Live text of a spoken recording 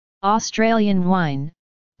Australian wine,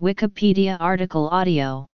 Wikipedia article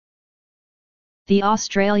audio. The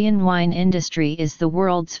Australian wine industry is the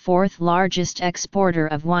world's fourth largest exporter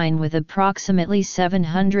of wine with approximately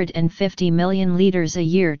 750 million litres a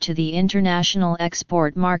year to the international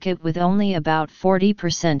export market, with only about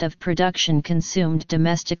 40% of production consumed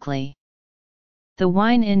domestically. The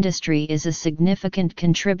wine industry is a significant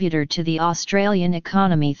contributor to the Australian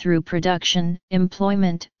economy through production,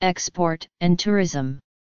 employment, export, and tourism.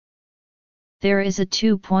 There is a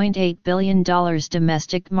 $2.8 billion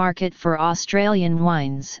domestic market for Australian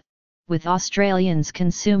wines, with Australians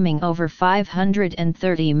consuming over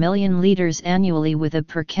 530 million litres annually with a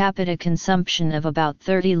per capita consumption of about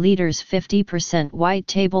 30 litres. 50% white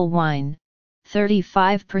table wine,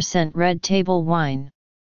 35% red table wine.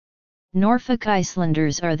 Norfolk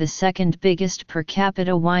Islanders are the second biggest per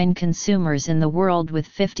capita wine consumers in the world with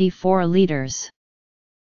 54 litres.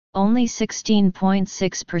 Only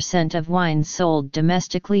 16.6% of wine sold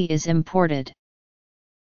domestically is imported.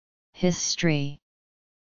 History.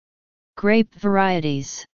 Grape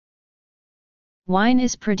varieties. Wine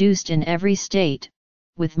is produced in every state,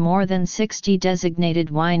 with more than 60 designated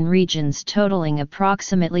wine regions totaling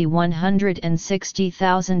approximately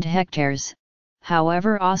 160,000 hectares.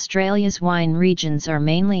 However, Australia's wine regions are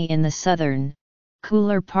mainly in the southern,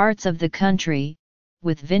 cooler parts of the country,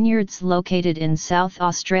 with vineyards located in South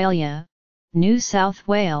Australia, New South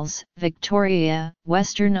Wales, Victoria,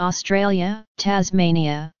 Western Australia,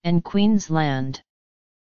 Tasmania, and Queensland.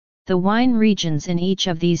 The wine regions in each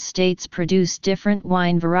of these states produce different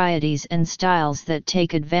wine varieties and styles that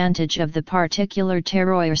take advantage of the particular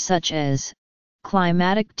terroir, such as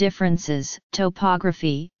climatic differences,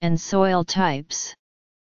 topography, and soil types.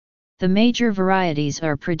 The major varieties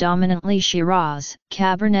are predominantly Shiraz,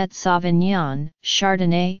 Cabernet Sauvignon,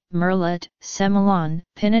 Chardonnay, Merlot, Semillon,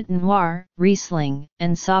 Pinot Noir, Riesling,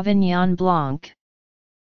 and Sauvignon Blanc.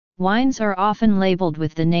 Wines are often labeled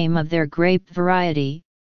with the name of their grape variety,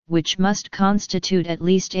 which must constitute at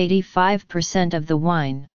least 85% of the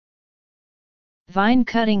wine. Vine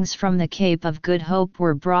cuttings from the Cape of Good Hope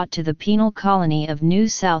were brought to the penal colony of New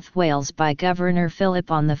South Wales by Governor Phillip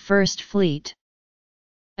on the First Fleet.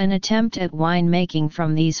 An attempt at winemaking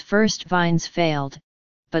from these first vines failed,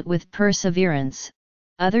 but with perseverance,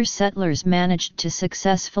 other settlers managed to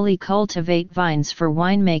successfully cultivate vines for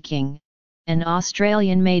winemaking, and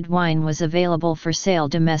Australian-made wine was available for sale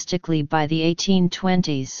domestically by the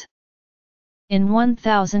 1820s. In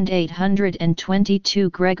 1822,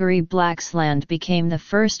 Gregory Blaxland became the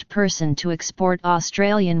first person to export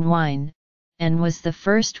Australian wine, and was the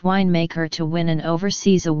first winemaker to win an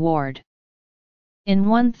overseas award. In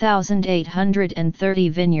 1830,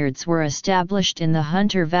 vineyards were established in the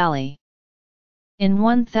Hunter Valley. In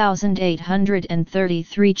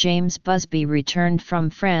 1833, James Busby returned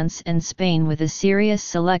from France and Spain with a serious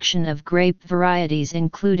selection of grape varieties,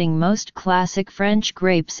 including most classic French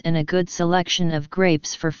grapes and a good selection of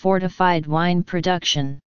grapes for fortified wine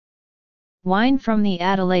production. Wine from the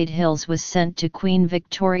Adelaide Hills was sent to Queen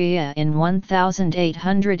Victoria in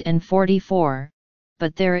 1844,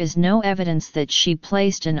 but there is no evidence that she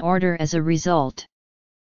placed an order as a result.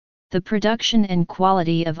 The production and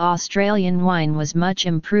quality of Australian wine was much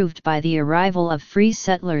improved by the arrival of free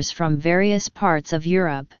settlers from various parts of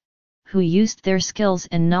Europe, who used their skills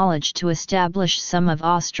and knowledge to establish some of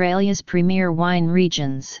Australia's premier wine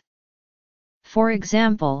regions. For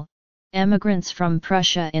example, emigrants from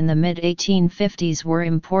Prussia in the mid-1850s were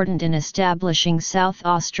important in establishing South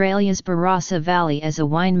Australia's Barossa Valley as a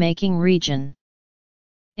winemaking region.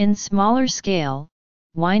 In smaller scale,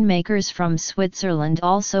 winemakers from Switzerland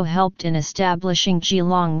also helped in establishing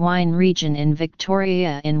Geelong wine region in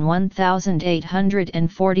Victoria in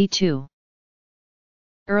 1842.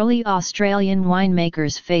 Early Australian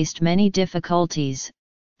winemakers faced many difficulties,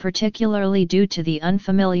 particularly due to the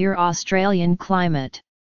unfamiliar Australian climate.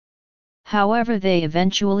 However, they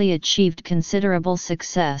eventually achieved considerable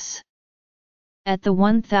success. At the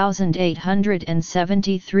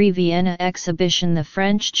 1873 Vienna exhibition, the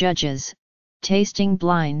French judges, tasting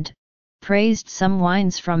blind, praised some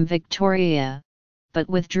wines from Victoria, but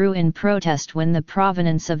withdrew in protest when the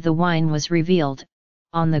provenance of the wine was revealed,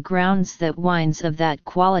 on the grounds that wines of that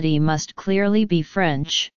quality must clearly be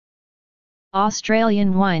French.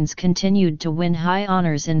 Australian wines continued to win high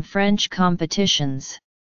honours in French competitions.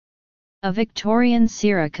 A Victorian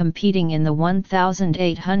Syrah competing in the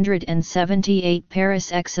 1878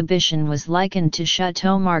 Paris exhibition was likened to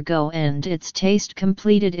Chateau Margaux, and its taste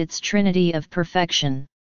completed its trinity of perfection.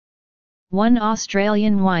 One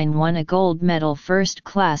Australian wine won a gold medal first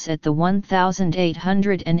class at the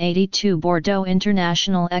 1882 Bordeaux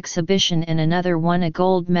International Exhibition and another won a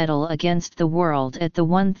gold medal against the world at the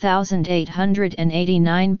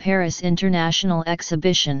 1889 Paris International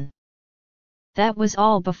Exhibition. That was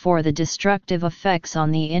all before the destructive effects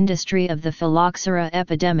on the industry of the phylloxera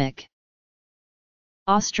epidemic.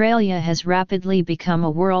 Australia has rapidly become a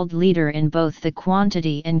world leader in both the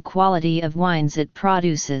quantity and quality of wines it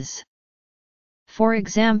produces. For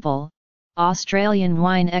example, Australian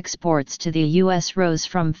wine exports to the US rose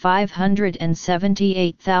from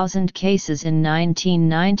 578,000 cases in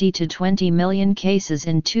 1990 to 20 million cases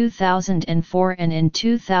in 2004, and in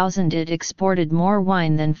 2000 it exported more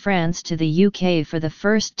wine than France to the UK for the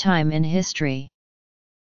first time in history.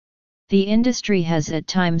 The industry has at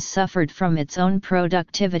times suffered from its own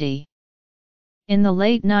productivity. In the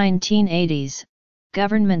late 1980s,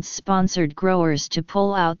 governments sponsored growers to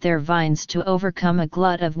pull out their vines to overcome a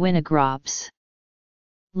glut of winograpes.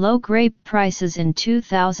 Low grape prices in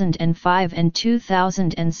 2005 and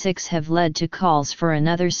 2006 have led to calls for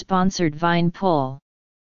another sponsored vine pull.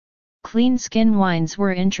 Clean skin wines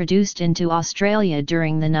were introduced into Australia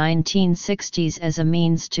during the 1960s as a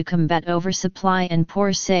means to combat oversupply and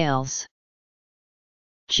poor sales.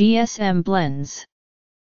 GSM blends.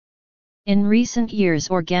 In recent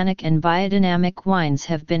years, organic and biodynamic wines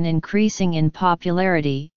have been increasing in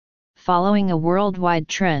popularity, following a worldwide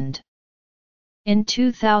trend. In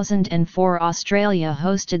 2004, Australia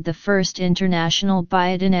hosted the first International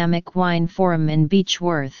Biodynamic Wine Forum in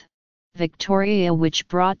Beechworth, Victoria, which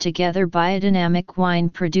brought together biodynamic wine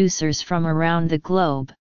producers from around the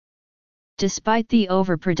globe. Despite the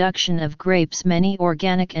overproduction of grapes, many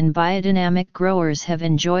organic and biodynamic growers have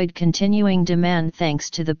enjoyed continuing demand thanks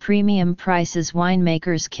to the premium prices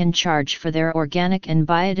winemakers can charge for their organic and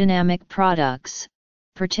biodynamic products,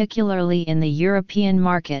 particularly in the European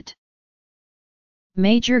market.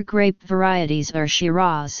 Major grape varieties are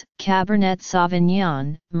Shiraz, Cabernet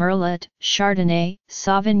Sauvignon, Merlot, Chardonnay,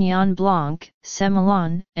 Sauvignon Blanc,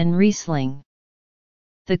 Semillon, and Riesling.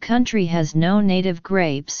 The country has no native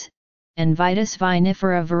grapes, and Vitis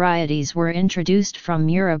vinifera varieties were introduced from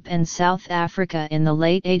Europe and South Africa in the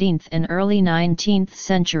late 18th and early 19th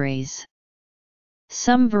centuries.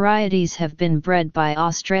 Some varieties have been bred by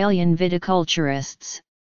Australian viticulturists,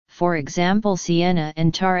 for example Sienna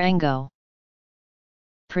and Tarango.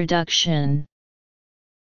 Production.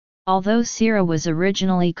 Although Syrah was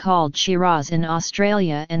originally called Shiraz in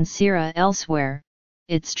Australia and Syrah elsewhere,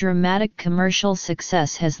 its dramatic commercial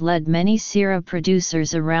success has led many Syrah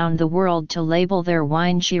producers around the world to label their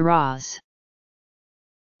wine Shiraz.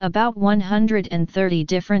 About 130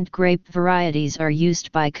 different grape varieties are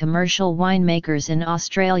used by commercial winemakers in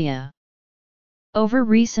Australia. Over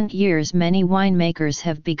recent years, many winemakers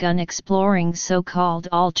have begun exploring so-called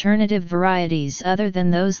alternative varieties other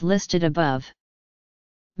than those listed above.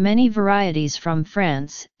 Many varieties from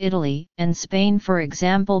France, Italy, and Spain, for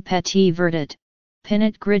example Petit Verdot,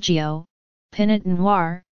 Pinot Grigio, Pinot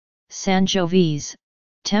Noir, Sangiovese,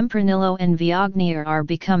 Tempranillo and Viognier are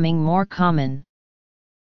becoming more common.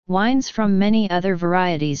 Wines from many other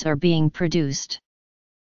varieties are being produced.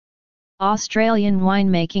 Australian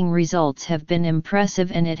winemaking results have been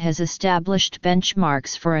impressive and it has established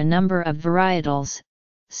benchmarks for a number of varietals,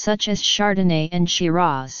 such as Chardonnay and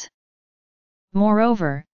Shiraz.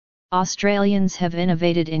 Moreover, Australians have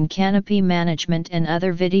innovated in canopy management and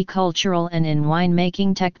other viticultural and in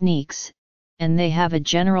winemaking techniques, and they have a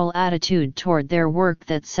general attitude toward their work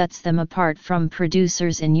that sets them apart from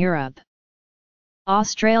producers in Europe.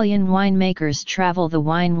 Australian winemakers travel the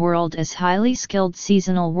wine world as highly skilled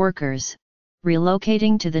seasonal workers,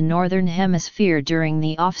 relocating to the Northern Hemisphere during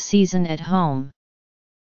the off-season at home.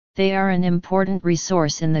 They are an important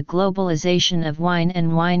resource in the globalization of wine,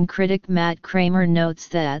 and wine critic Matt Kramer notes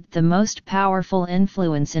that the most powerful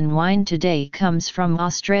influence in wine today comes from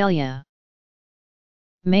Australia.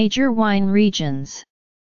 Major wine regions.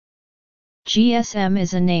 GSM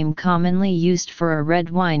is a name commonly used for a red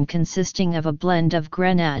wine consisting of a blend of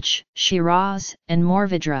Grenache, Shiraz, and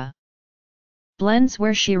Mourvedre. Blends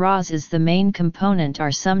where Shiraz is the main component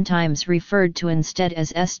are sometimes referred to instead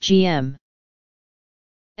as SGM.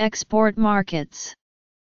 Export markets.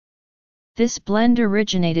 This blend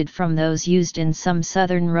originated from those used in some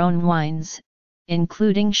southern Rhône wines,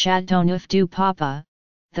 including Châteauneuf du Papa,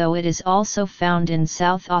 though it is also found in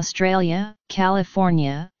South Australia,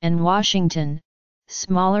 California, and Washington.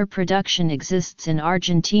 Smaller production exists in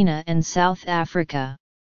Argentina and South Africa.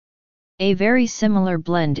 A very similar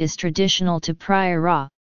blend is traditional to Priorat,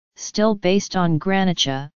 still based on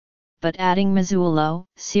Grenache, but adding Mazzullo,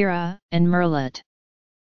 Syrah, and Merlot.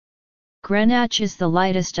 Grenache is the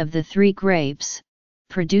lightest of the three grapes,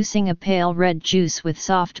 producing a pale red juice with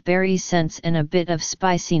soft berry scents and a bit of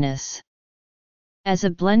spiciness. As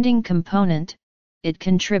a blending component, it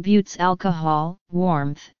contributes alcohol,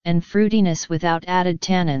 warmth, and fruitiness without added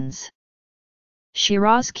tannins.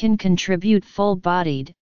 Shiraz can contribute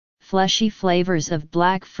full-bodied, fleshy flavors of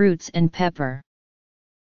black fruits and pepper.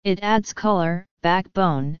 It adds color,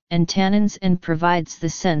 backbone, and tannins and provides the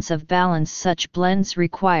sense of balance such blends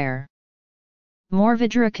require.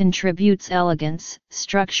 Mourvedre contributes elegance,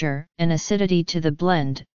 structure, and acidity to the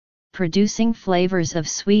blend, producing flavors of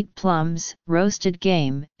sweet plums, roasted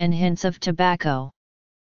game, and hints of tobacco.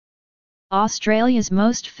 Australia's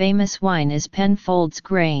most famous wine is Penfolds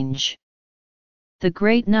Grange. The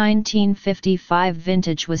great 1955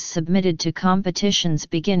 vintage was submitted to competitions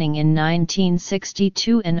beginning in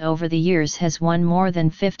 1962 and over the years has won more than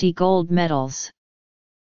 50 gold medals.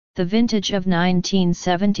 The vintage of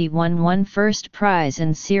 1971 won first prize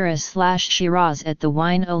in Syrah/Shiraz at the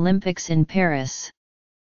Wine Olympics in Paris.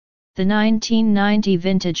 The 1990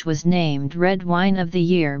 vintage was named Red Wine of the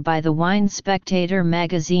Year by the Wine Spectator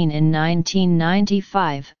magazine in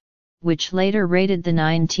 1995. Which later rated the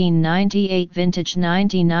 1998 vintage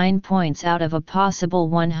 99 points out of a possible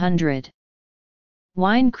 100.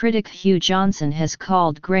 Wine critic Hugh Johnson has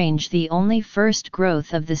called Grange the only first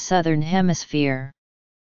growth of the Southern Hemisphere.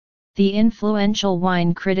 The influential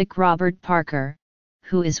wine critic Robert Parker,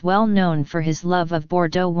 who is well known for his love of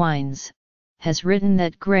Bordeaux wines, has written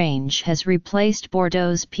that Grange has replaced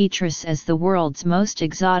Bordeaux's Petrus as the world's most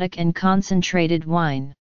exotic and concentrated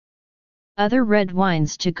wine. Other red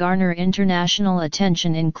wines to garner international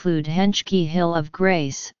attention include Henschke Hill of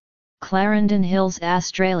Grace, Clarendon Hills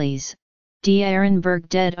Astralis, d'Arenberg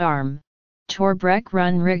Dead Arm, Torbreck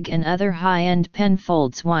Runrig and other high-end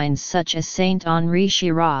Penfolds wines such as St. Henri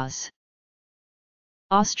Shiraz.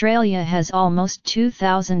 Australia has almost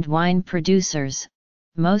 2,000 wine producers,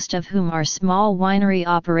 most of whom are small winery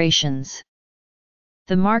operations.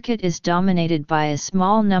 The market is dominated by a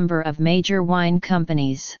small number of major wine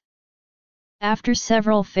companies. After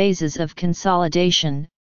several phases of consolidation,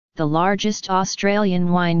 the largest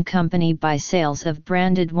Australian wine company by sales of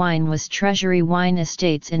branded wine was Treasury Wine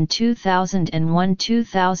Estates in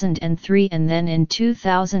 2001-2003 and then in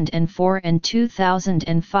 2004 and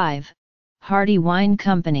 2005, Hardy Wine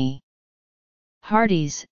Company.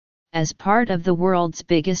 Hardy's, as part of the world's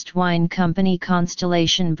biggest wine company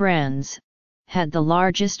Constellation Brands, had the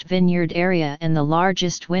largest vineyard area and the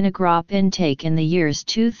largest winogrop intake in the years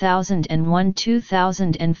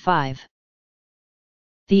 2001-2005.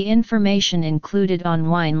 The information included on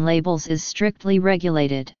wine labels is strictly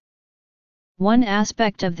regulated. One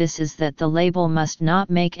aspect of this is that the label must not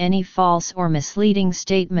make any false or misleading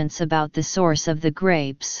statements about the source of the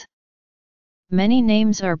grapes. Many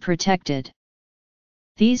names are protected.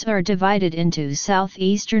 These are divided into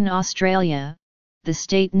Southeastern Australia, the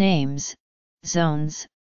state names, zones,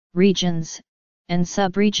 regions, and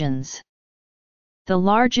subregions. The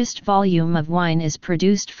largest volume of wine is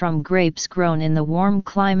produced from grapes grown in the warm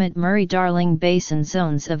climate Murray-Darling Basin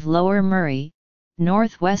zones of Lower Murray,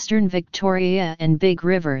 northwestern Victoria and Big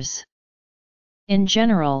Rivers. In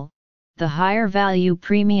general, the higher value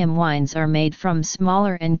premium wines are made from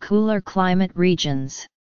smaller and cooler climate regions.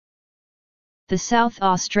 The South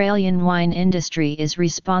Australian wine industry is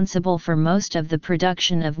responsible for most of the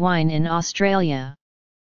production of wine in Australia.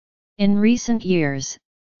 In recent years,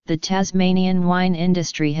 the Tasmanian wine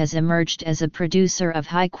industry has emerged as a producer of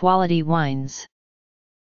high-quality wines.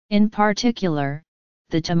 In particular,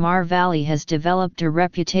 the Tamar Valley has developed a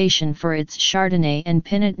reputation for its Chardonnay and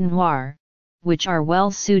Pinot Noir, which are well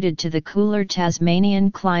suited to the cooler Tasmanian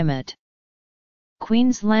climate.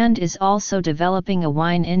 Queensland is also developing a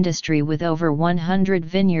wine industry with over 100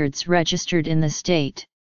 vineyards registered in the state.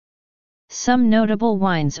 Some notable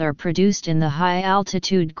wines are produced in the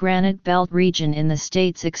high-altitude Granite Belt region in the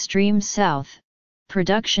state's extreme south.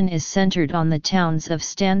 Production is centered on the towns of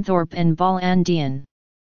Stanthorpe and Ballandian.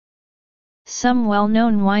 Some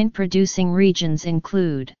well-known wine-producing regions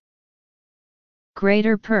include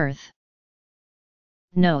Greater Perth.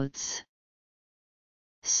 Notes: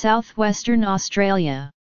 Southwestern Australia.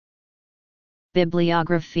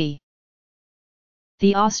 Bibliography.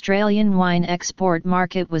 The Australian wine export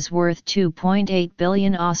market was worth $2.8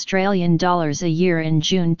 billion Australian dollars a year in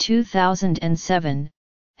June 2007,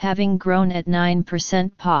 having grown at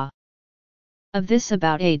 9% PA. Of this,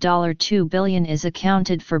 about $2 billion is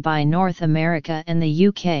accounted for by North America and the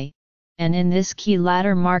UK, and in this key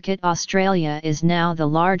latter market Australia is now the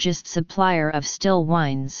largest supplier of still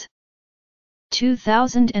wines.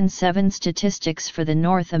 2007 statistics for the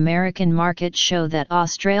North American market show that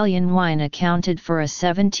Australian wine accounted for a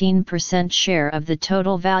 17% share of the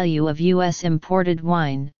total value of U.S. imported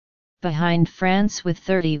wine, behind France with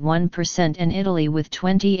 31% and Italy with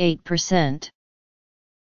 28%.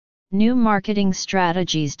 New marketing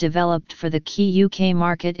strategies developed for the key UK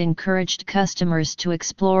market encouraged customers to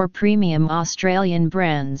explore premium Australian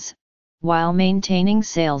brands, while maintaining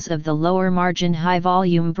sales of the lower-margin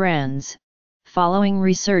high-volume brands, following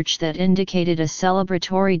research that indicated a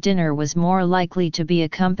celebratory dinner was more likely to be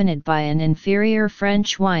accompanied by an inferior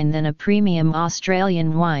French wine than a premium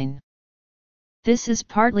Australian wine. This is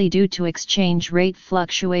partly due to exchange rate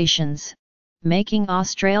fluctuations, making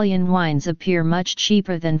Australian wines appear much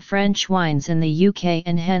cheaper than French wines in the UK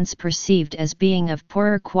and hence perceived as being of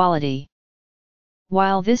poorer quality.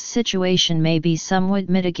 While this situation may be somewhat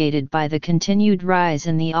mitigated by the continued rise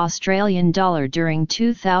in the Australian dollar during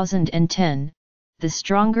 2010, the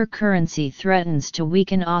stronger currency threatens to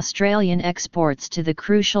weaken Australian exports to the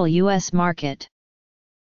crucial US market.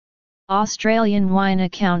 Australian wine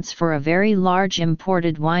accounts for a very large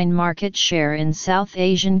imported wine market share in South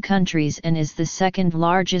Asian countries and is the second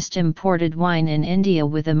largest imported wine in India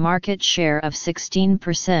with a market share of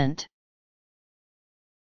 16%.